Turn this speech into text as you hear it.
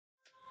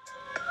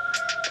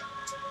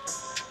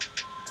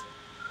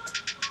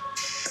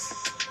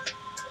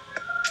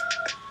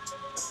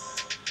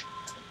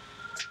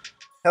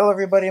Hello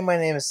everybody, my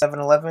name is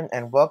 711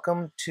 and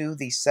welcome to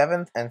the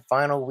 7th and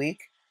final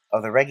week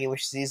of the regular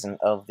season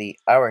of the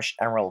Irish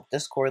Emerald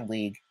Discord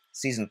League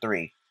Season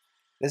 3.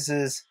 This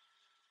is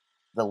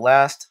the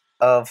last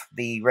of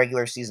the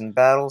regular season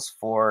battles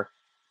for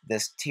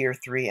this Tier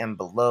 3 and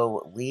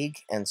below league,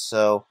 and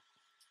so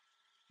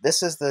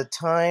this is the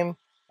time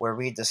where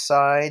we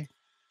decide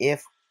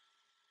if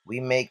we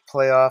make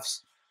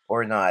playoffs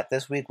or not.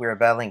 This week we are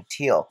battling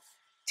Teal.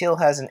 Teal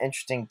has an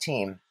interesting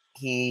team.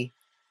 He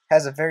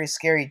has a very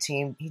scary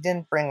team. He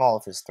didn't bring all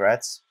of his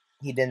threats.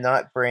 He did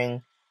not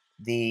bring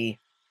the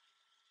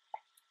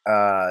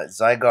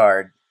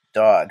Zygarde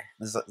dog,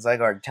 the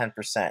Zygarde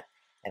 10%.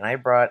 And I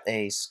brought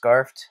a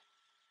scarfed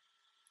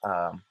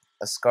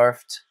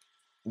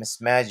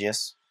Miss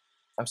Magius,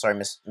 I'm sorry,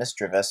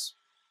 Misdreavus,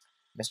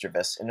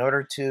 in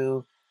order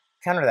to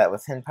counter that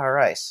with Hidden Power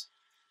Ice.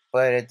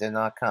 But it did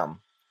not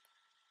come.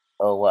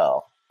 Oh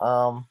well.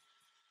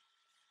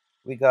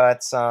 We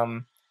got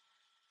some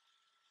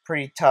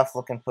pretty tough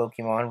looking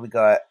Pokemon. We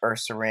got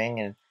Ursaring,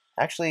 and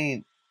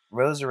actually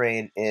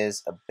Roserade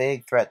is a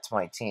big threat to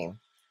my team,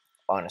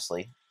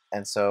 honestly.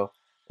 And so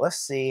let's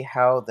see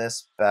how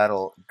this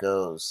battle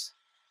goes.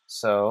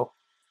 So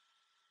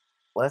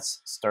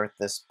let's start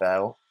this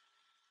battle.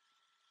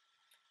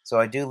 So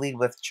I do lead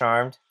with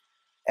Charmed,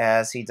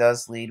 as he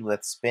does lead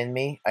with Spin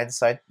Me. I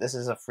decide this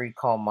is a free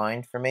Calm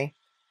Mind for me.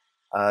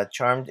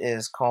 Charmed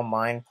is Calm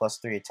Mind plus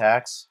 3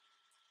 attacks.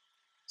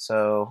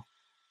 So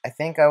I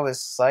think I was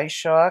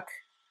Psyshock,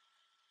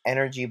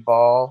 Energy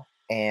Ball,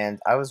 and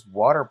I was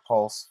Water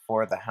Pulse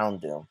for the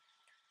Houndoom,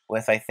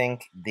 with I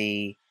think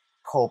the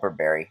Colbur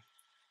Berry.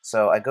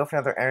 So I go for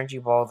another Energy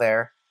Ball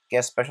there,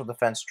 get a special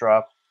defense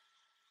drop,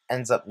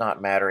 ends up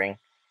not mattering.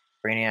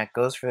 Brainiac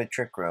goes for the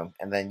Trick Room,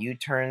 and then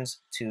U-turns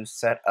to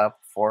set up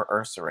for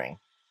Ursaring.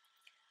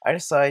 I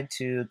decide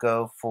to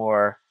go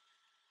for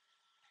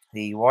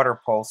the Water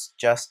Pulse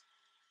just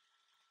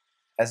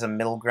as a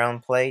middle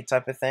ground play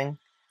type of thing.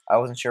 I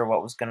wasn't sure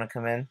what was going to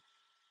come in.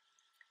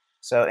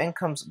 So in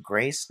comes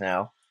Grace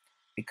now,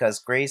 because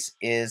Grace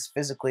is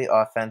physically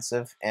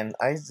offensive, and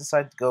I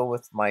decided to go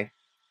with my,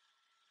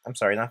 I'm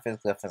sorry, not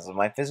physically offensive,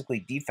 my physically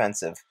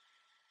defensive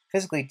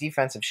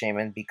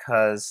Shaman,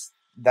 because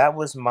that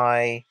was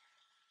my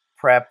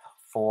prep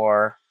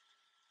for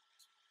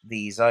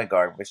the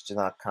Zygarde, which did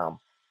not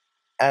come,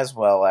 as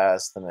well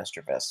as the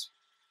Misdreavus.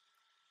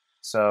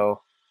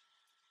 So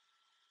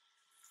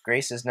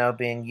Grace is now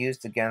being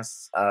used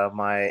against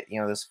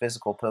this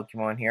physical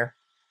Pokemon here.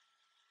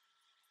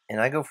 And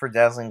I go for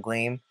Dazzling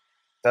Gleam,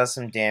 does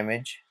some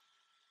damage,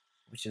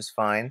 which is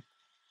fine.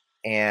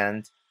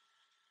 And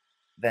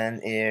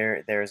then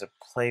there's a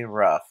Play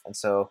Rough. And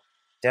so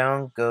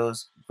down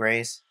goes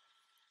Grace.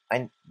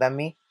 That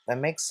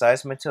makes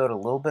Seismitoad a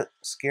little bit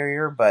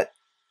scarier, but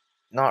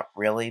not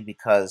really,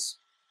 because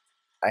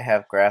I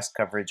have grass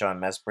coverage on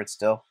Mesprit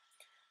still.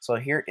 So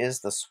here is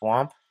the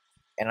Swamp,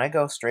 and I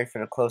go straight for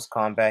the close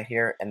combat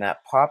here, and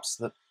that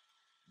pops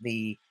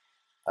the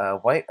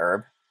White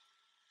Herb.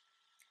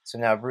 So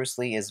now Bruce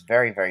Lee is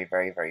very, very,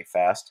 very, very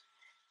fast.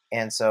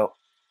 And so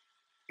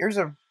here's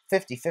a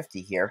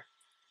 50-50 here.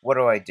 What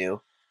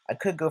do? I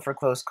could go for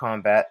close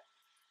combat,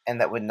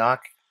 and that would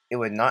not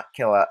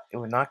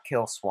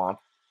kill Swamp.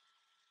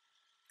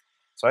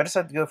 So I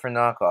decided to go for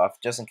knockoff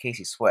just in case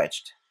he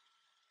switched,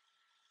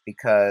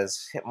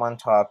 because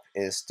Hitmontop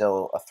is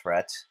still a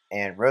threat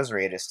and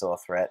Roserade is still a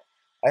threat.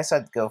 I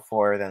decided to go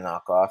for the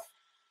knockoff,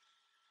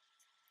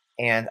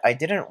 and I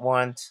didn't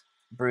want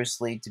Bruce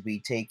Lee to be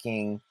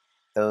taking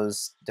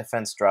those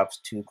defense drops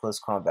to close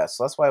combat,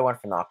 so that's why I went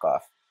for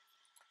knockoff.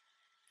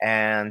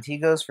 And he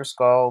goes for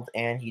Scald,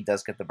 and he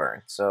does get the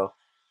burn. So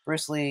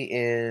Bruce Lee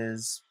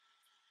is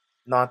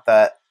not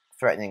that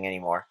threatening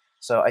anymore.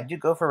 So I do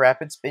go for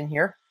Rapid Spin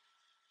here.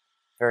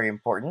 Very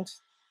important,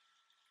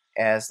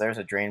 as there's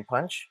a Drain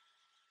Punch.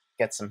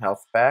 Get some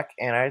health back,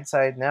 and I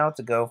decide now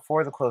to go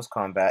for the close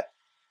combat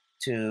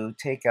to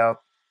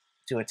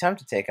attempt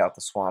to take out the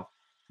Swamp.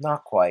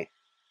 Not quite.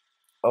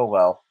 Oh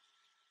well.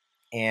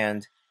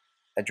 And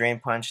a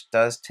Drain Punch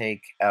does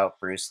take out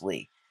Bruce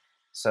Lee.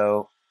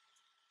 So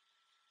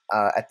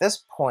at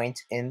this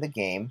point in the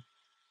game,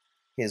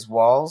 his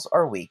walls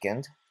are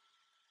weakened,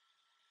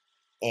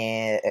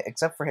 and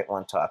except for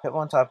Hitmontop.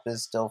 Hitmontop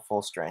is still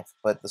full strength,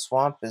 but the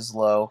Swamp is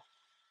low,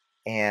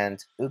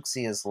 and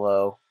Uxie is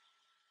low,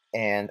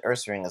 and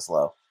Ursaring is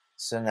low.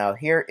 So now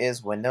here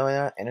is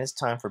Winona, and it's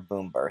time for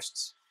Boom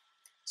Bursts.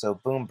 So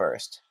Boom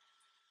Burst.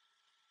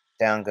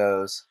 Down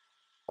goes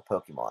a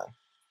Pokemon.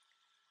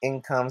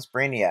 In comes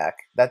Brainiac.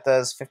 That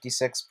does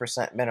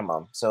 56%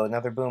 minimum, so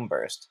another Boom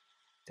Burst.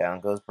 Down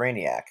goes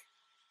Brainiac.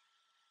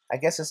 I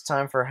guess it's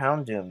time for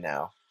Houndoom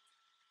now.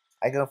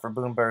 I go for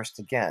Boom Burst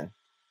again,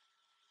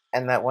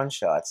 and that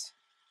one-shots.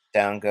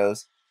 Down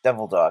goes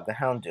Devil Dog, the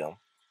Houndoom.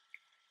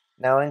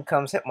 Now in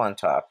comes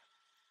Hitmontop,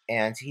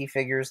 and he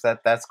figures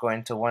that that's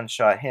going to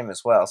one-shot him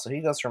as well, so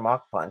he goes for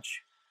Mach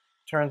Punch.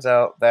 Turns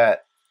out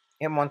that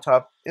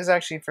Hitmontop is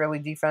actually fairly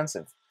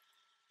defensive,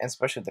 and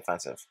special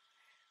defensive.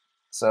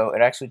 So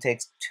it actually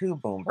takes 2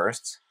 Boom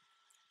Bursts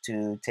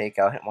to take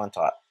out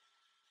Hitmontop.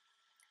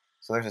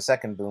 So there's a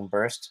second boom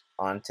burst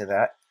onto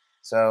that.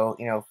 So,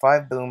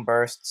 5 boom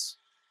bursts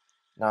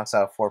knocks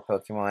out 4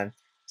 Pokemon.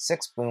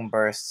 6 boom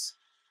bursts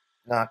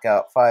knock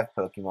out 5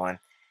 Pokemon.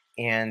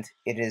 And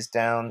it is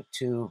down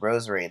to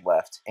Roserade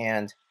left.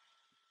 And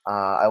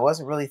I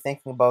wasn't really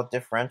thinking about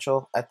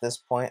differential at this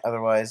point.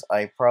 Otherwise,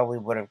 I probably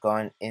would have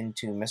gone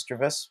into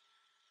Mischievous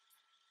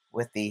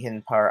with the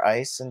Hidden Power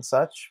Ice and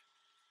such.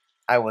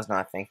 I was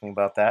not thinking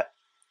about that.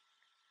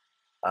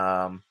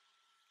 Um,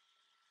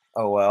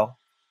 oh well.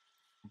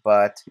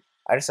 But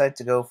I decided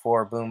to go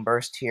for Boom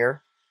Burst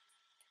here,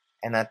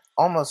 and that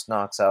almost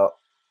knocks out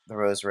the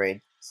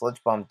Roserade.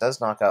 Sludge Bomb does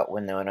knock out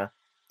Winona,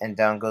 and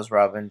down goes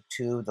Robin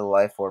to the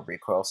Life Orb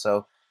recoil.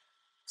 So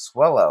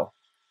Swellow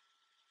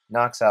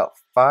knocks out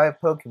 5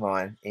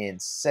 Pokemon in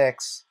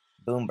 6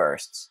 Boom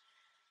Bursts.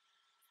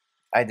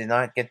 I did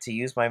not get to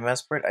use my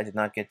Mesprit. I did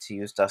not get to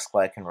use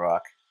Dusklight and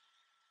Rock.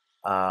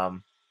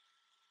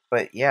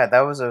 But yeah,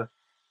 that was a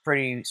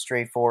pretty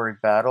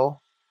straightforward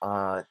battle.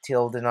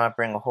 Teal did not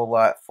bring a whole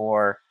lot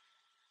for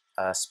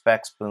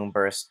Specs Boom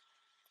Burst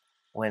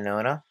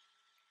Winona.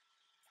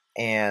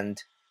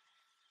 And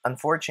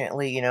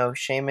unfortunately,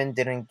 Shaman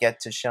didn't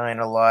get to shine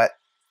a lot,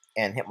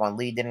 and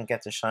Hitmonlee didn't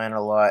get to shine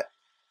a lot,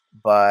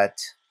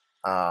 but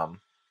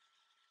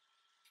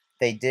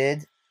they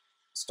did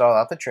stall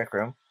out the Trick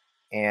Room,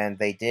 and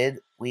they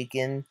did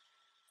weaken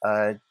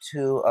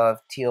 2 of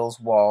Teal's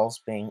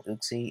walls, being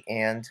Uxie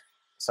and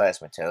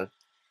Seismitoad,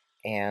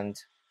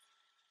 and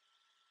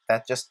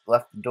that just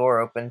left the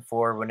door open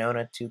for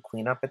Winona to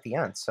clean up at the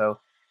end. So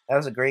that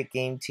was a great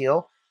game,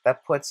 Teal.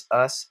 That puts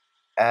us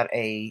at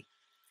a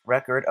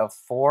record of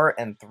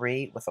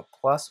 4-3 with a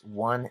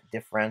 +1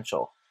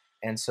 differential.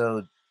 And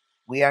so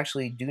we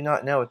actually do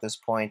not know at this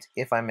point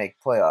if I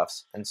make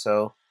playoffs. And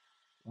so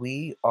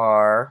we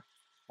are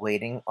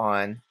waiting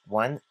on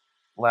one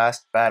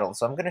last battle.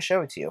 So I'm going to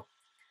show it to you.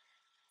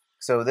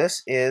 So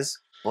this is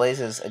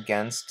Blazes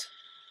against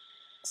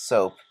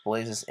Soap.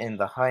 Blazes in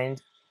the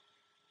hind,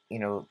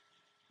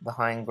 the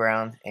hind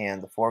ground,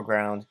 and the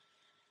foreground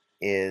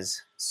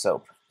is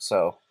Soap.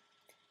 So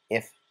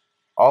if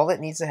all that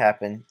needs to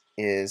happen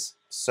is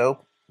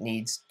Soap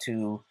needs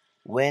to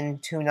win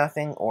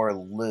 2-0 or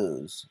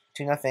lose.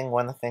 2-0,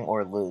 1-0,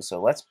 or lose.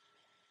 So let's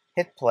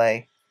hit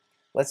play.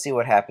 Let's see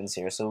what happens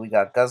here. So we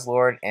got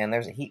Guzzlord, and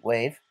there's a Heat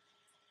Wave.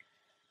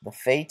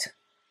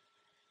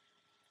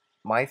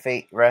 My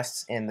fate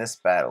rests in this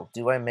battle.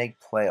 Do I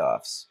make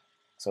playoffs?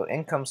 So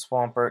in comes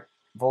Swampert.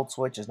 Volt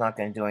Switch is not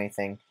going to do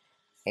anything.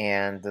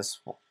 And this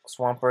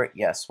Swampert,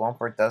 yes,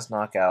 Swampert does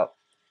knock out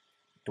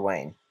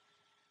Dwayne.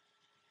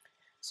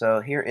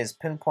 So here is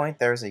Pinpoint.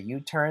 There's a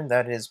U-turn.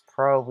 That is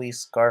probably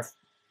Scarfed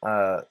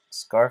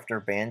or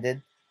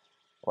Banded,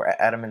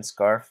 or Adamant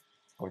Scarf,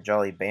 or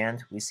Jolly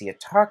Band. We see a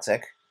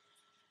Toxic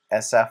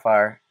as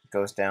Sapphire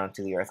goes down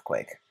to the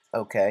Earthquake.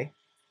 Okay,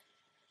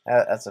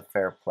 that's a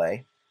fair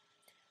play.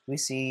 We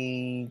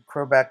see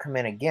Crobat come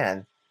in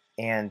again,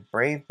 and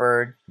Brave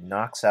Bird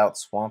knocks out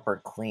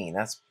Swampert clean.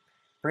 That's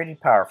pretty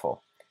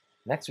powerful.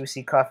 Next, we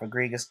see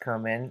Cofagrigus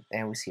come in,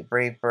 and we see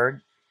Brave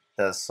Bird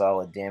does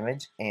solid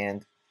damage,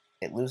 and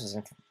it loses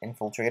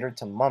Infiltrator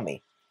to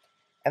Mummy.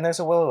 And there's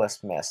a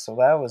Will-O-Wisp miss, so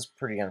that was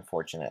pretty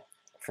unfortunate,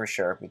 for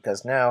sure,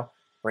 because now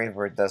Brave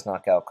Bird does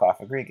knock out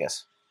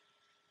Cofagrigus.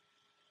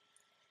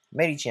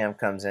 Medicham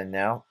comes in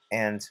now,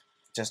 and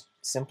just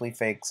simply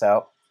fakes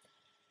out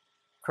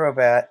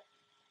Crobat.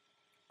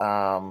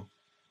 Crobat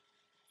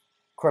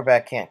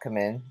can't come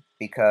in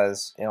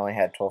because it only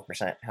had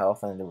 12%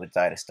 health and it would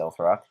die to Stealth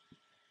Rock.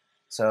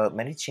 So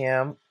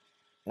Medicham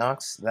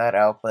knocks that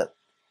out, but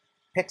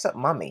picks up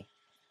Mummy.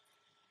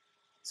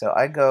 So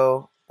I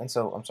go, and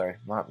so, I'm sorry,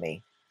 not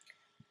me.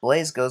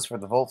 Blaze goes for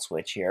the Volt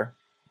Switch here,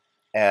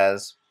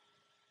 as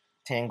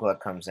Tangela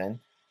comes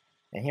in.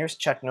 And here's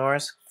Chuck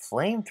Norris,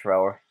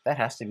 Flamethrower. That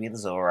has to be the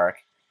Zoroark.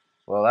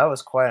 Well, that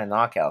was quite a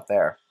knockout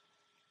there.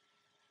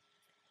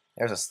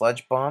 There's a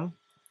Sludge Bomb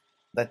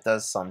that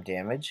does some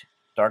damage.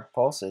 Dark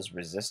Pulse is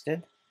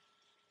resisted.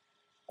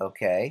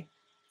 Okay.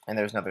 And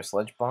there's another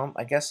Sludge Bomb.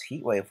 I guess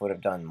Heat Wave would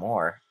have done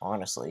more,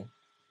 honestly.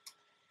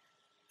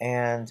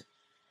 And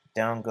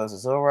down goes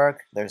a Zoroark.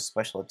 There's a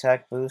special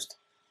attack boost.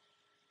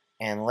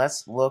 And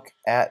let's look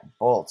at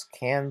Bolt.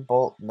 Can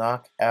Bolt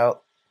knock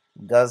out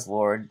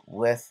Guzzlord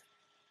with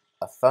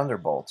a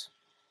Thunderbolt?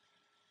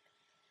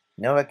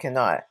 No, it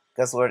cannot.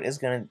 Guzzlord is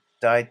going to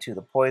die to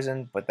the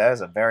poison, but that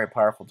is a very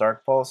powerful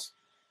Dark Pulse.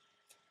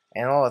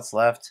 And all that's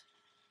left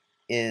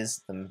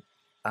is the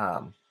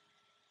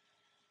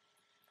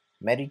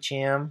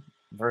Medicham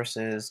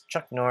versus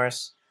Chuck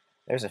Norris.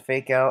 There's a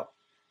Fake Out.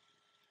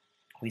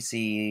 We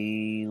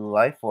see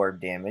Life Orb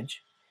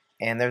damage.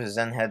 And there's a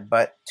Zen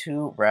Headbutt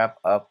to wrap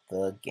up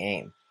the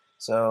game.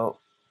 So,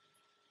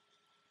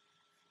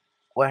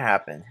 what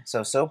happened?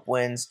 So, Soap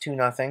wins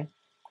 2-0.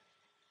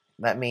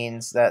 That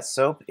means that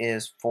Soap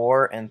is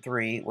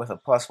 4-3 with a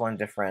 +1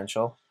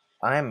 differential.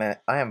 I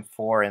am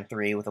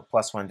 4-3 with a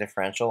 +1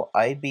 differential.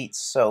 I beat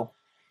Soap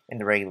in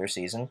the regular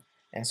season,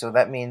 and so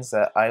that means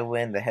that I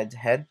win the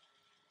head-to-head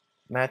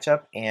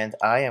matchup, and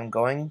I am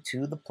going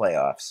to the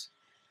playoffs.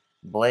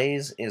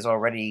 Blaze is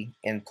already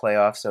in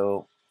playoffs,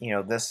 so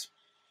this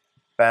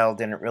battle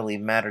didn't really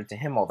matter to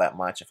him all that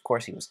much. Of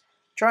course, he was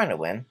trying to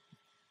win,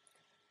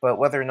 but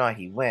whether or not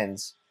he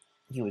wins,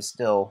 he would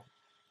still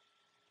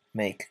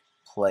make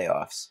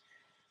playoffs.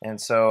 And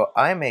so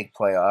I make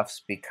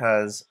playoffs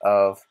because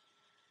of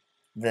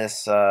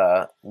this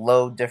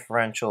low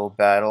differential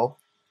battle,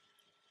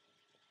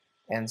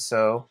 and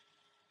so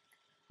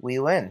we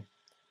win.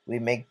 We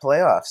make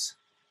playoffs,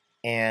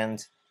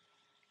 and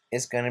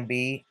it's going to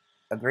be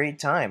a great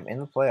time in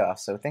the playoffs.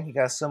 So thank you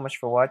guys so much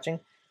for watching.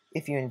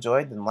 If you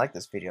enjoyed, then like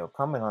this video,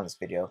 comment on this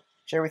video,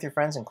 share with your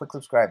friends, and click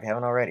subscribe if you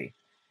haven't already.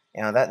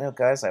 And on that note,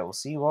 guys, I will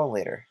see you all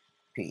later.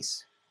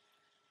 Peace.